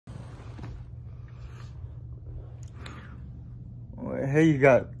Hey you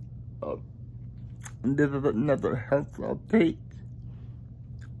guys, this is another health update.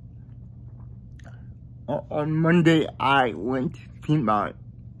 On Monday, I went to see my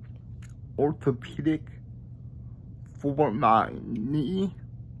orthopedic for my knee,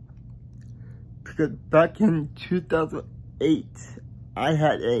 because back in 2008, I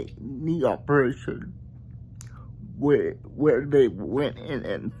had a knee operation where they went in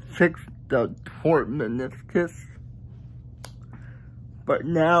and fixed the torn meniscus. But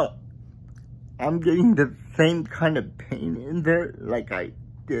now, I'm getting the same kind of pain in there like I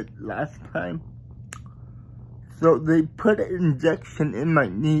did last time. So they put an injection in my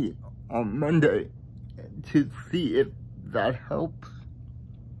knee on Monday to see if that helps.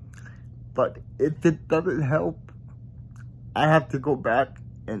 But if it doesn't help, I have to go back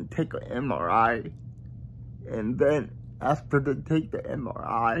and take an MRI. And then after they take the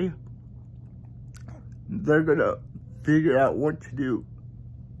MRI, they're gonna figure out what to do.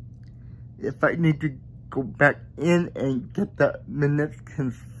 If I need to go back in and get the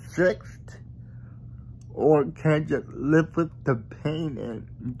meniscus fixed, or can I just live with the pain and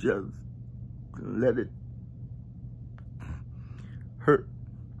just let it hurt,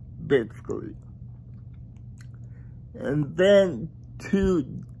 basically. And then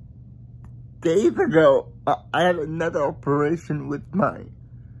 2 days ago, I had another operation with my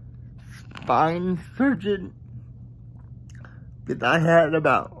spine surgeon, because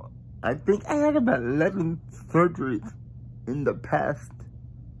I think I had about 11 surgeries in the past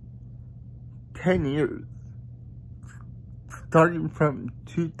 10 years, starting from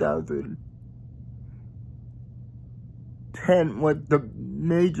 2010 was the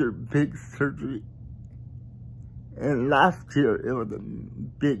major big surgery, and last year it was a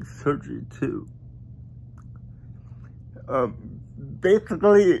big surgery too.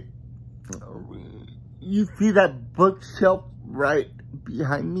 Basically, you see that bookshelf right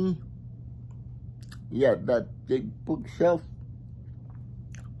behind me? Yeah, that big bookshelf.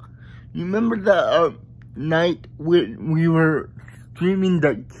 You remember the night when we were streaming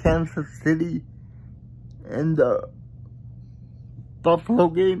the Kansas City and the Buffalo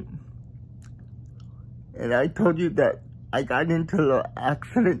game? And I told you that I got into an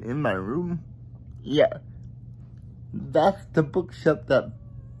accident in my room? Yeah. That's the bookshelf that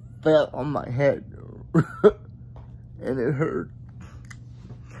fell on my head. And it hurt.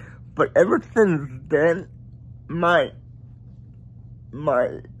 But ever since then, my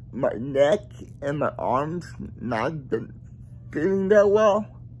neck and my arms not been feeling that well.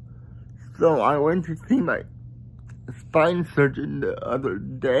 So I went to see my spine surgeon the other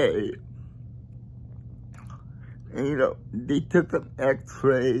day. And you know, they took some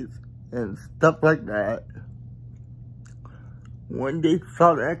x-rays and stuff like that. When they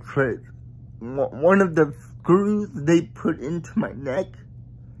saw the x-rays, one of the screws they put into my neck,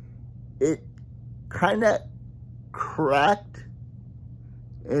 it kind of cracked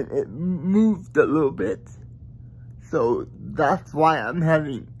and it moved a little bit. So that's why I'm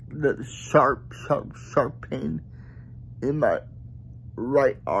having the sharp pain in my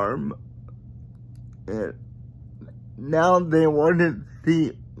right arm. And now they want to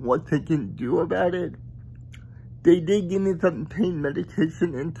see what they can do about it. They did give me some pain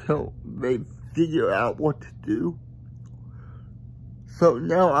medication until they figure out what to do. So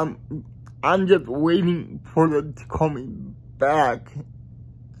now I'm just waiting for them to call me back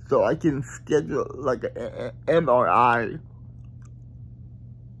so I can schedule like an MRI.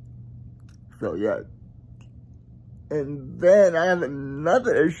 So yeah. And then I have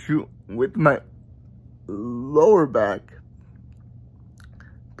another issue with my lower back.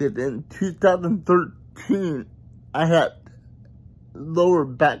 Because in 2013, I had lower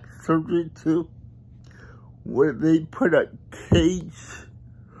back surgery too, where they put a cage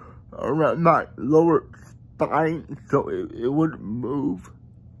around my lower spine so it wouldn't move.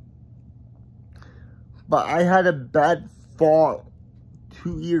 But I had a bad fall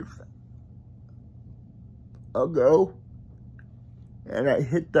 2 years ago, and I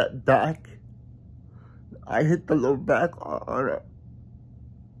hit that back. I hit the lower back on a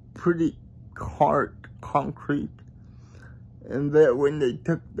pretty hard concrete. And then when they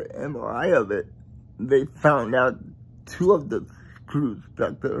took the MRI of it, they found out 2 of the screws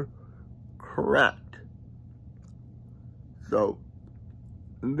back there cracked. So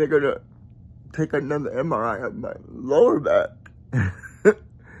they're gonna take another MRI of my lower back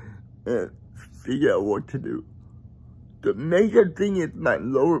and figure out what to do. The major thing is my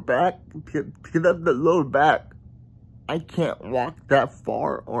lower back, because of the lower back, I can't walk that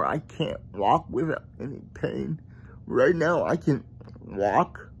far, or I can't walk without any pain. Right now I can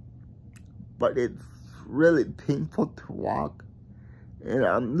walk, but it's really painful to walk. and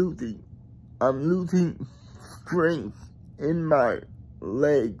I'm losing strength in my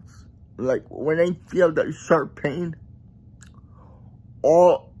legs. Like when I feel that sharp pain,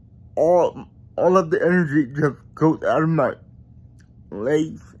 all of the energy just goes out of my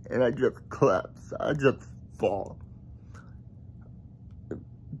legs, and I just collapse. I just fall.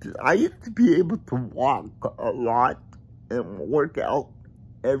 I used to be able to walk a lot and work out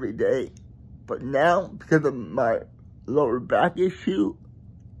every day, but now because of my lower back issue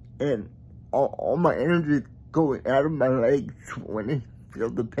and all my energy is going out of my legs when I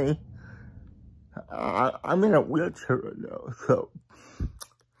feel the pain, I'm in a wheelchair right now, so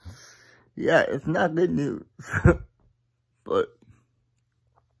yeah, it's not good news. but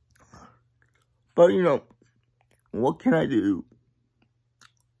you know, what can I do?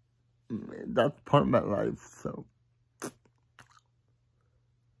 That's part of my life, so.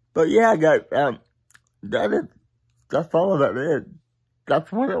 But yeah, guys, that's all that is.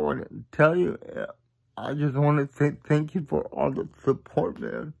 That's what I wanted to tell you. I just want to say thank you for all the support,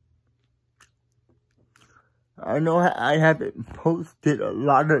 man. I know I haven't posted a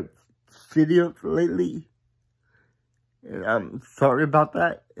lot of videos lately, and I'm sorry about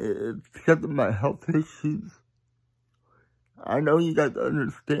that. It's because of my health issues. I know you guys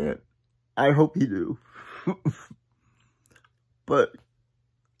understand. I hope you do. But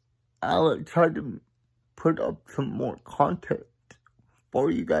I will try to put up some more content for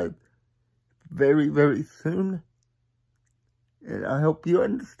you guys very, very soon. And I hope you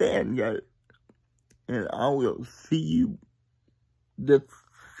understand, guys. And I will see you this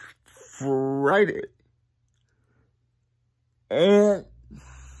Friday and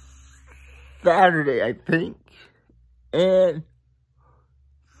Saturday, I think. And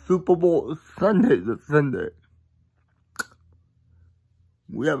Super Bowl Sunday this Sunday.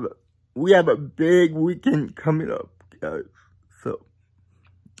 We have a big weekend coming up, guys. So,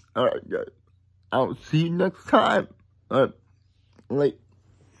 alright, guys. I'll see you next time. Late.